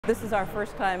This is our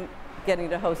first time getting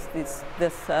to host this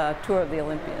tour of the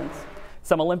Olympians.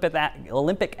 Some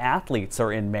Olympic athletes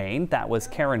are in Maine. That was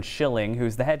Karen Schilling,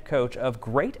 who's the head coach of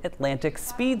Great Atlantic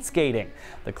Speedskating.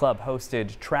 The club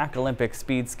hosted track Olympic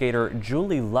speed skater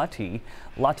Julie Letai,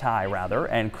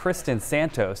 and Kristen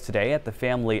Santos today at the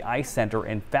Family Ice Center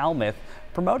in Falmouth,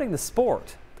 promoting the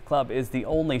sport. The club is the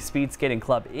only speed skating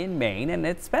club in Maine, and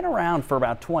it's been around for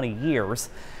about 20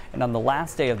 years. And on the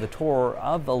last day of the tour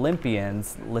of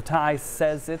Olympians, Letai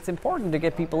says it's important to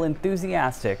get people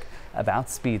enthusiastic about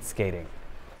speed skating.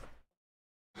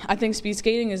 I think speed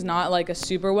skating is not like a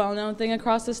super well-known thing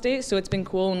across the state, so it's been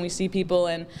cool when we see people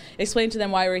and explain to them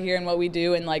why we're here and what we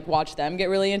do, and like watch them get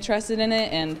really interested in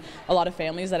it. And a lot of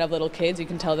families that have little kids, you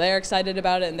can tell they're excited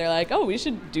about it, and they're like, oh, we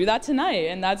should do that tonight.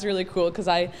 And that's really cool because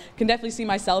I can definitely see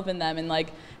myself in them and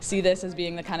like see this as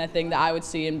being the kind of thing that I would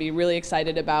see and be really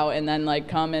excited about, and then like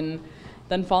come and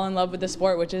then fall in love with the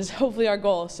sport, which is hopefully our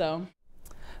goal. So.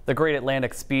 The Great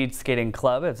Atlantic Speed Skating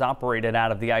Club has operated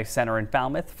out of the Ice Center in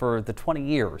Falmouth for the 20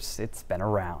 years it's been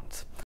around.